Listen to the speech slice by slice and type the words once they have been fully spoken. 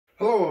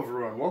Hello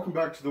everyone, welcome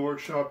back to the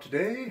workshop.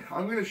 Today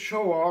I'm going to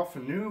show off a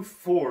new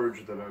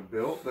forge that I've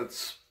built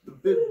that's a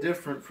bit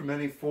different from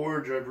any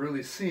forge I've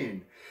really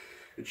seen.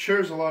 It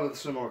shares a lot of the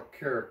similar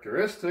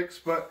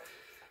characteristics, but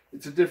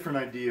it's a different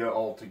idea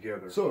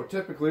altogether. So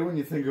typically when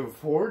you think of a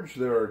forge,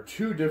 there are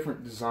two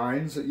different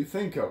designs that you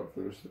think of.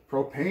 There's the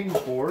propane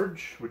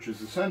forge, which is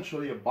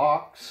essentially a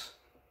box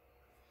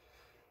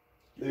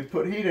they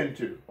put heat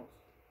into.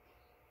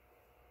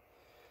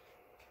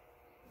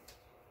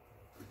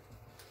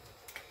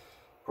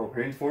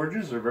 Propane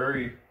forges are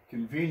very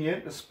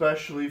convenient,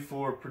 especially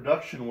for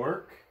production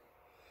work,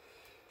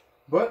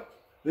 but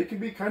they can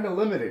be kind of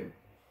limiting.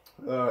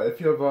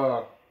 If you have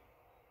a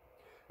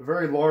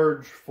very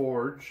large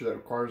forge that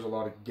requires a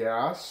lot of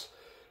gas,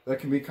 that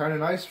can be kind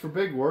of nice for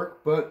big work,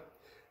 but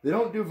they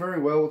don't do very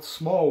well with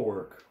small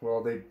work.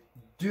 Well, they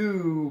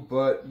do,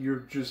 but you're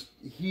just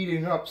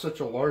heating up such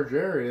a large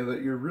area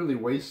that you're really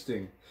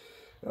wasting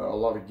a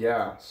lot of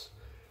gas.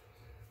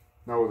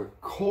 Now with a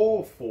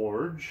coal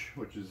forge,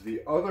 which is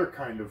the other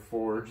kind of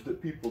forge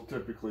that people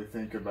typically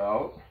think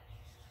about,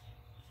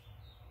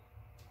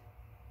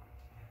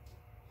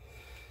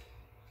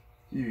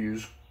 you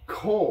use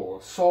coal,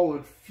 a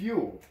solid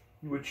fuel,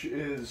 which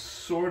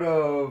is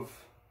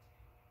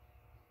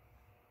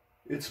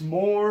it's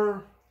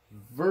more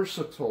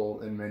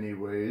versatile in many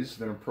ways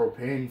than a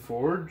propane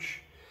forge.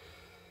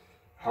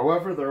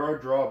 However, there are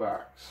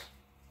drawbacks.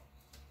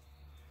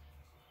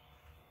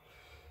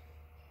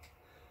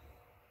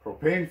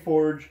 Propane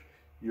forge,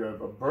 you have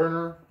a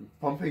burner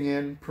pumping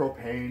in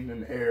propane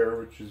and air,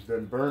 which is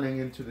then burning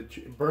in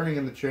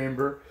the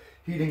chamber,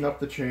 heating up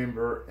the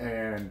chamber,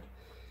 and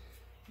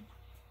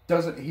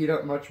doesn't heat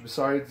up much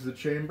besides the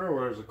chamber.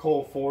 Whereas a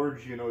coal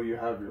forge, you know, you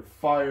have your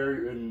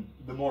fire, and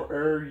the more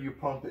air you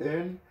pump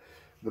in,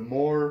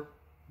 the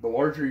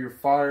larger your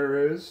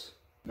fire is.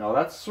 Now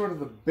that's sort of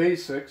the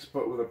basics,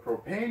 but with a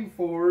propane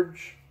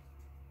forge,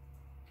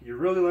 you're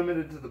really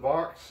limited to the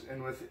box,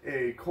 and with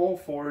a coal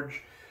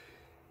forge,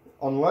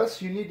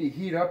 unless you need to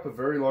heat up a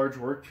very large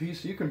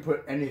workpiece, you can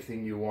put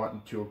anything you want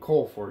into a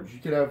coal forge. You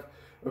could have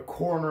a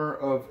corner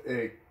of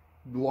a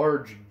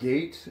large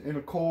gate in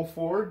a coal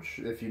forge.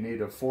 If you need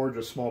to forge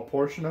a small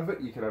portion of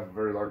it, you could have a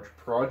very large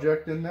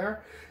project in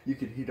there. You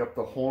could heat up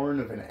the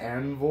horn of an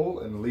anvil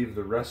and leave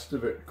the rest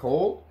of it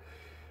cold.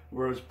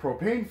 Whereas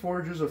propane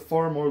forges are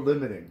far more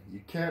limiting.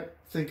 You can't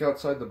think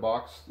outside the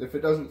box if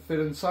it doesn't fit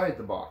inside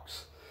the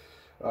box.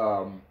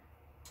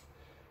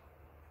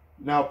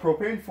 Now,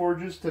 propane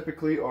forges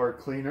typically are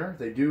cleaner.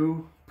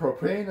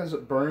 Propane, as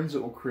it burns,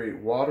 it will create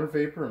water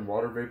vapor, and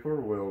water vapor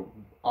will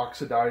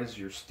oxidize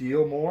your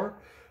steel more.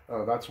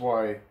 That's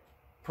why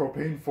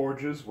propane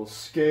forges will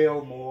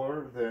scale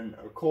more than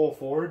a coal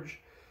forge.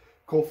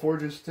 Coal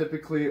forges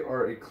typically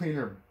are a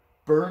cleaner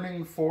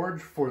burning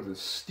forge for the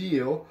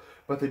steel,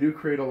 but they do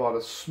create a lot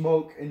of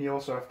smoke, and you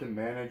also have to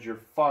manage your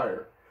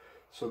fire.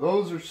 So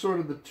those are sort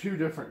of the two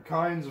different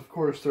kinds. Of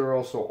course, there are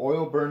also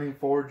oil burning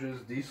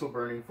forges, diesel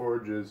burning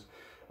forges,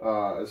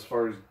 as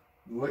far as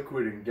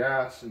liquid and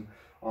gas. And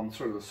on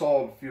sort of the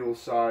solid fuel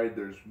side,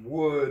 there's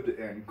wood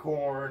and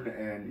corn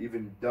and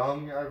even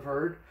dung, I've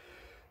heard.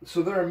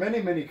 So there are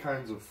many, many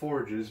kinds of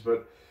forges,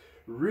 but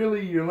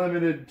really you're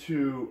limited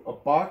to a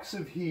box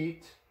of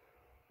heat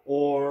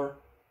or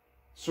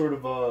sort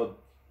of a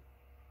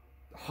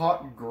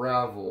hot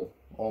gravel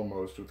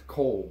almost with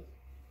coal.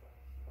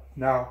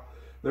 Now,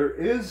 there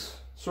is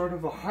sort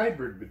of a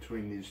hybrid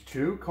between these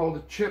two called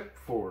a chip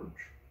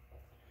forge.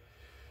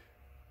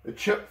 A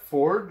chip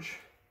forge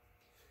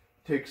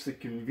takes the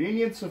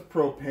convenience of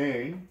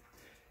propane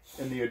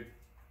and the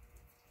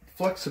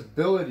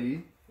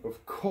flexibility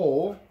of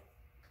coal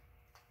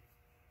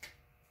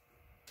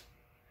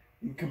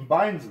and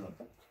combines them.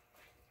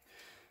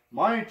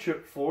 My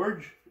chip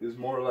forge is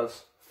more or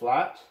less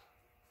flat,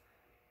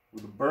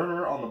 with a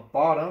burner on the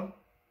bottom,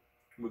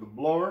 with a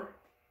blower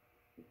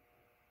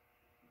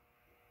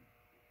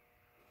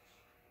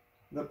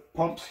that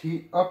pumps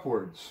heat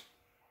upwards.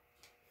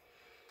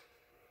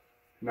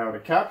 Now to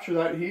capture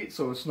that heat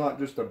so it's not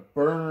just a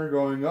burner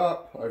going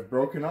up, I've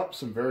broken up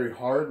some very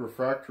hard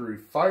refractory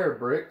fire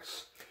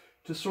bricks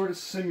to sort of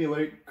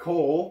simulate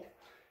coal,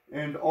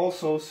 and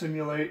also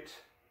simulate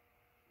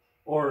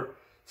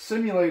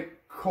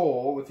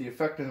coal with the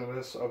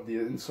effectiveness of the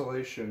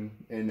insulation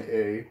in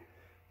a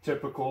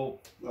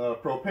typical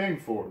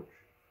propane forge.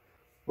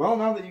 Well,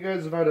 now that you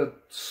guys have had a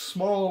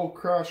small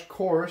crash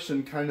course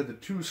in kind of the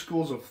two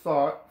schools of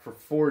thought for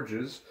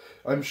forges,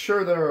 I'm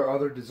sure there are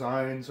other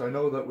designs. I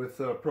know that with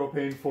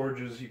propane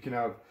forges you can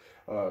have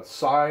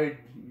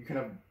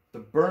the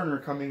burner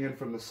coming in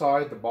from the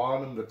side, the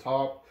bottom, the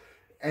top,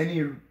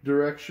 any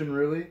direction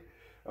really.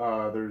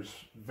 There's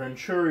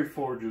Venturi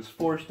forges,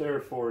 forced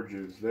air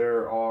forges.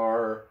 There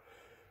are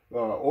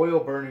oil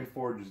burning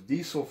forges,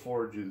 diesel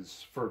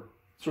forges for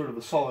sort of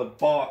a solid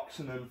box,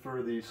 and then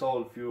for the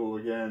solid fuel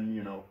again,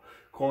 you know,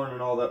 corn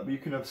and all that. But you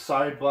can have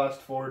side blast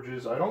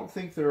forges. I don't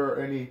think there are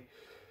any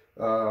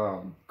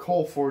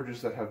coal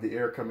forges that have the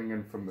air coming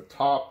in from the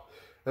top.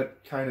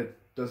 That kind of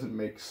doesn't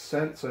make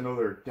sense. I know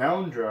there are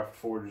downdraft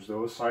forges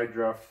though, side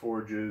draft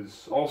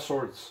forges, all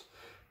sorts.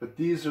 But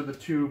these are the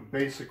two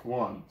basic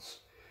ones.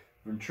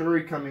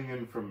 Venturi coming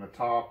in from the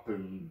top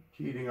and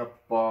heating up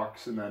the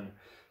box, and then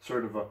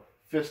sort of a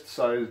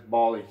fist-sized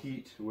ball of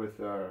heat with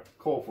a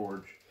coal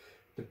forge.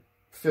 The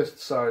fist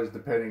size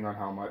depending on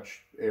how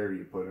much air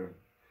you put in.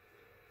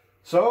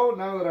 So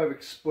now that I've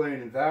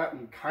explained that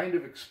and kind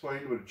of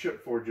explained what a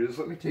chip forge is,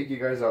 let me take you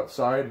guys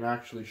outside and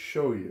actually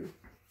show you.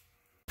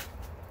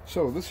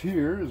 So this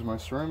here is my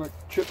ceramic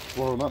chip,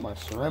 well, not my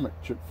ceramic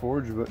chip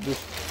forge, but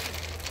just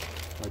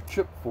my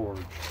chip forge.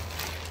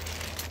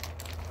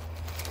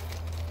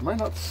 It might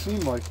not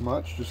seem like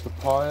much, just a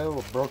pile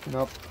of broken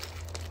up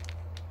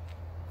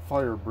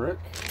fire brick.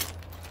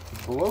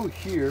 Below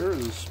here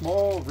is a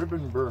small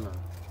ribbon burner.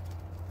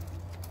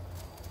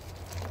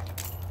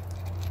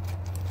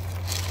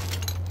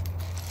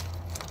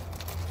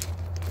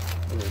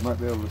 There, you might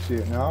be able to see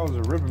it now. It's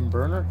a ribbon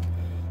burner.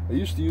 I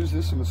used to use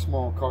this in a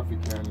small coffee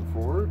can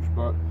forge,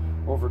 but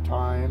over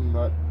time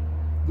that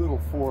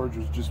little forge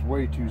was just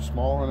way too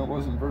small and it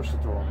wasn't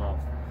versatile enough.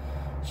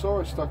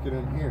 So I stuck it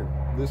in here.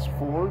 This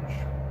forge,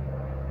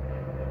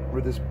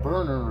 or this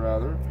burner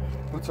rather,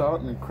 puts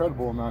out an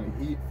incredible amount of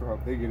heat for how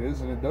big it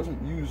is, and it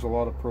doesn't use a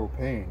lot of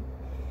propane.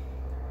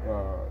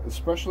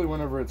 Especially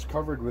whenever it's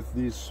covered with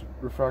these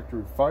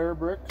refractory fire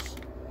bricks,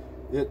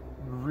 it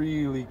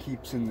really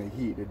keeps in the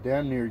heat. It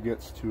damn near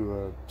gets to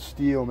a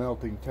steel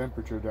melting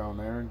temperature down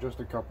there in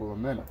just a couple of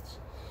minutes.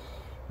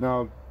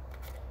 Now,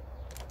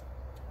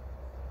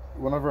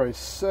 whenever I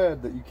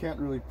said that you can't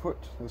really put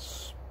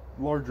this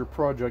larger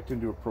project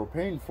into a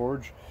propane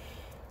forge,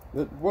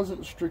 that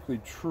wasn't strictly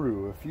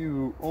true. If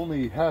you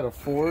only had a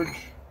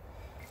forge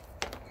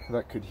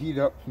that could heat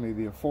up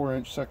maybe a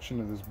 4-inch section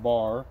of this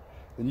bar,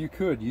 then you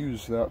could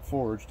use that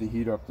forge to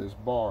heat up this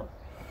bar.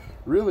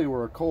 Really,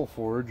 where a coal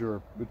forge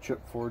or a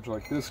chip forge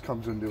like this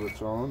comes into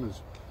its own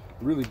is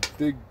really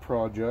big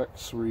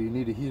projects where you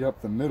need to heat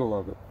up the middle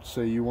of it.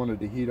 Say you wanted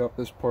to heat up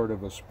this part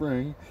of a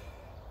spring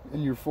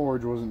and your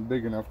forge wasn't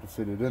big enough to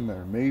fit it in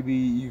there. Maybe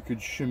you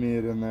could shimmy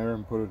it in there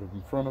and put it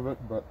in front of it,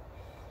 but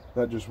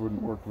that just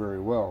wouldn't work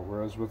very well.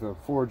 Whereas with a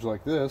forge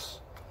like this,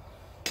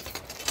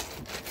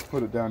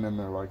 put it down in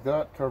there like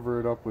that,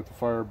 cover it up with the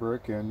fire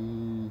brick,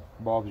 and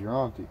Bob's your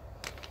auntie.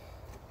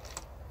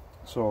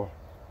 So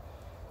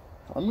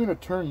I'm going to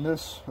turn a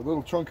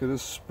little chunk of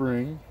this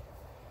spring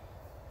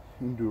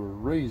into a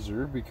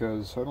razor,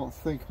 because I don't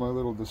think my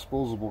little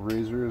disposable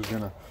razor is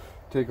going to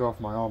take off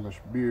my Amish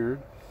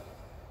beard.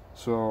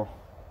 So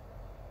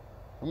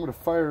I'm going to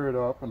fire it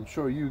up and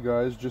show you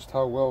guys just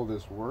how well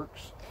this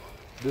works.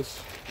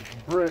 This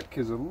brick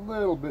is a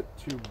little bit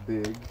too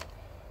big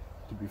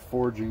to be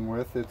forging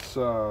with. It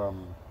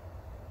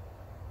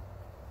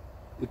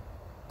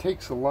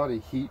takes a lot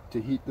of heat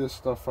to heat this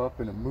stuff up,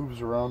 and it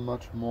moves around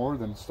much more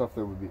than stuff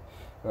that would be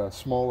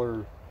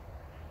smaller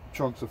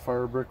chunks of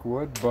fire brick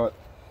would, but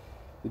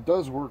it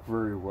does work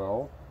very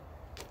well.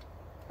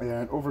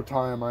 And over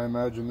time I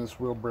imagine this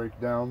will break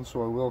down,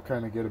 so I will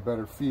kind of get a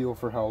better feel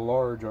for how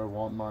large I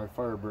want my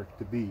fire brick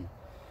to be.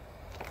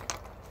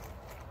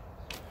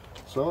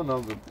 So now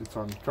that it's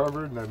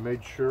uncovered and I've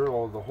made sure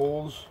all the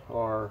holes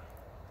are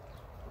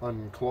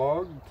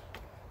unclogged,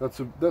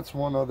 that's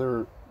one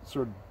other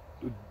sort of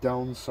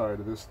downside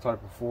of this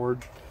type of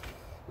forge,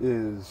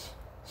 is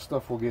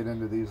stuff will get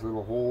into these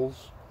little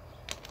holes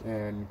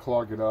and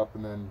clog it up,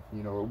 and then,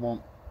 you know, it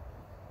won't,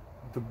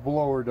 the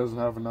blower doesn't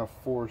have enough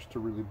force to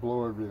really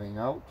blow everything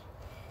out.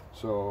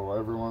 So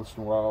every once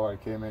in a while I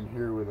came in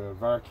here with a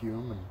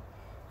vacuum and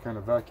kind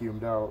of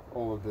vacuumed out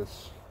all of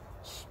this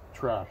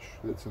trash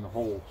that's in the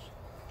holes.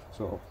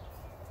 So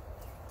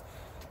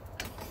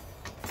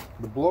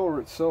the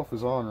blower itself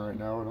is on right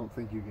now. I don't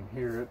think you can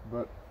hear it,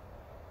 but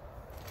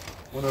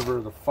whenever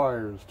the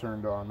fire is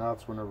turned on,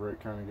 that's whenever it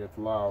kind of gets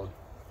loud.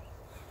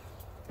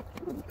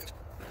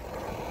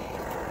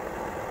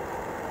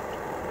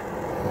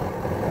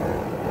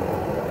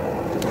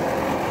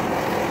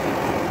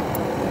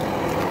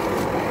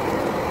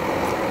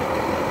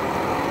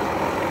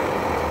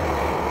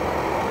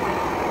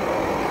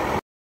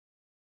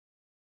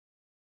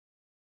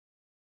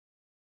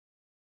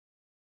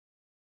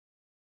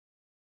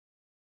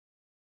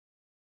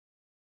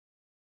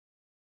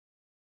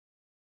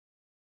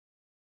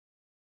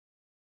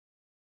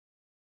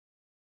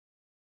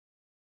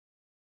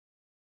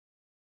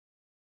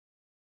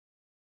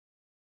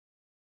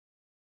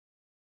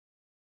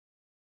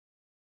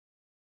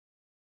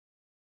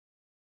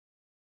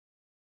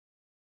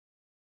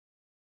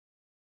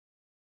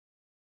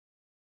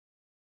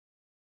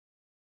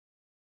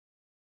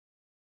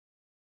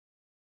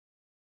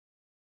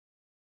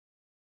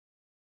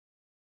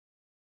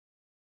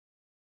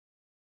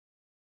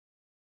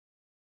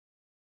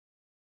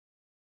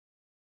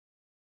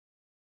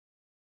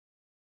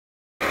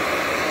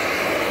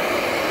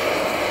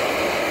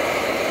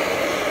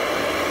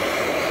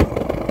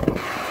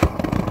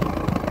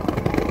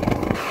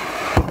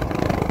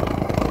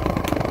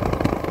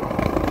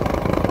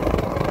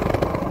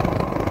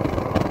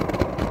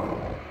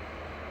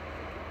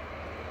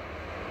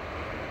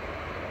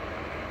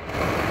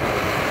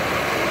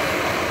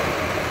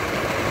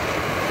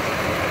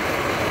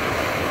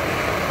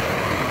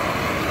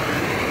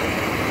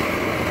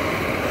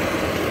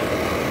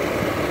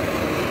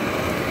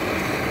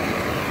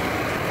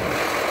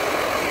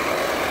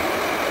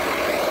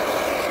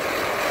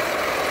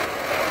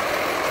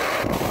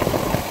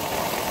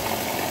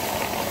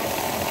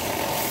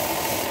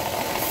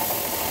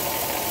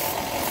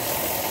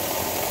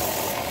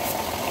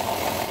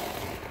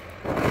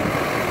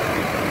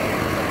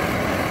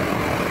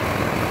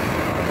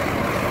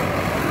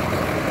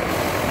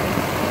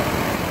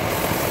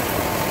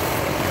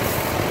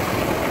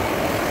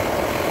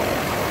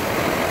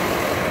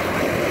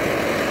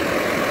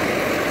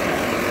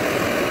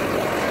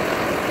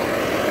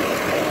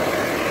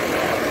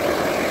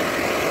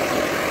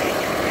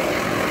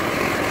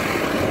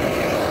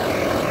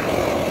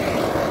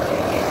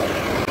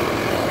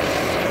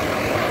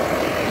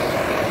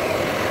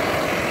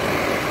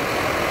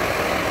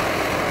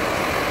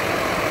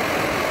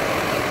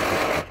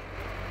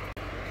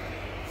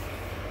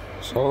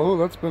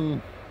 that's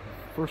been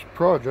first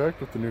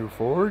project with the new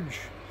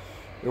forge.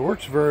 It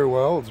works very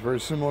well. It's very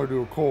similar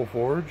to a coal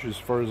forge as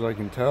far as I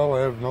can tell.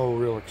 I have no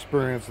real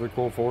experience with the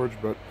coal forge,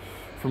 but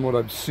from what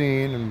I've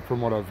seen and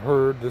from what I've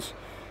heard, this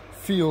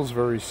feels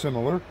very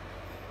similar.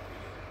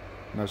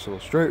 Nice little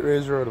straight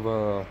razor out of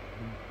a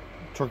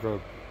chunk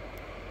of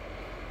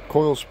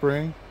coil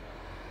spring.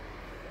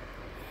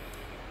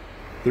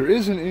 There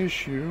is an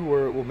issue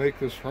where it will make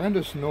this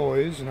horrendous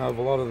noise and have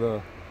a lot of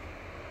the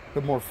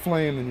more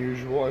flame than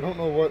usual. I don't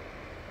know what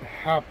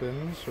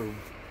happens or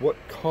what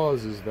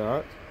causes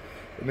that.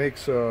 It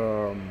makes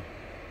sort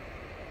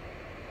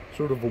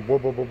of a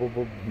wub wub wub wub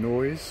wub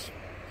noise.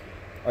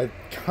 I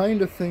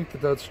kind of think that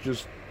that's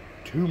just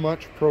too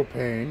much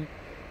propane,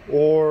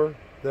 or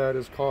that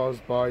is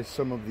caused by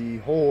some of the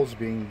holes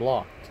being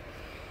blocked.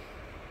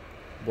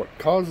 What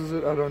causes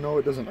it, I don't know.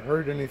 It doesn't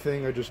hurt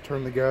anything. I just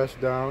turn the gas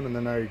down and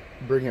then I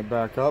bring it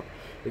back up.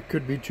 It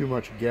could be too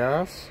much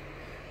gas.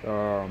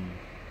 Again,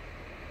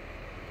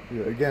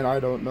 I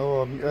don't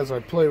know. As I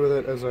play with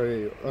it, as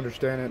I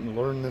understand it and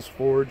learn this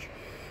forge,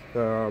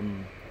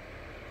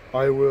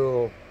 I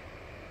will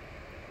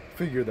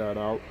figure that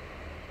out.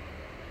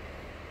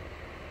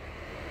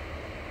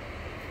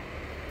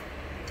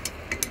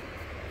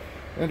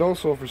 And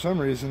also, for some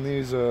reason,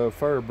 these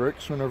fire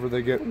bricks, whenever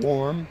they get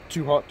warm,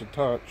 too hot to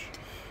touch,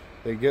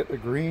 they get a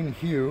green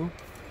hue,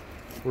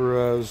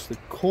 whereas the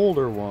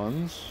colder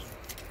ones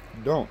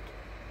don't.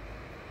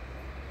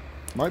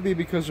 Might be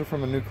because they're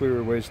from a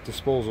nuclear waste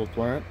disposal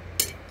plant.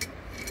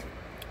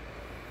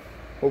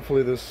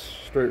 Hopefully this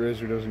straight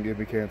razor doesn't give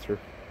me cancer.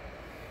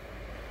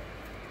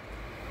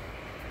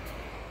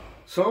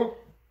 So,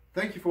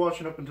 thank you for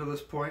watching up until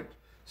this point.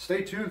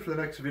 Stay tuned for the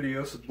next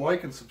video.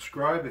 Like and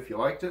subscribe if you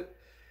liked it.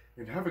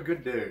 And have a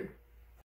good day.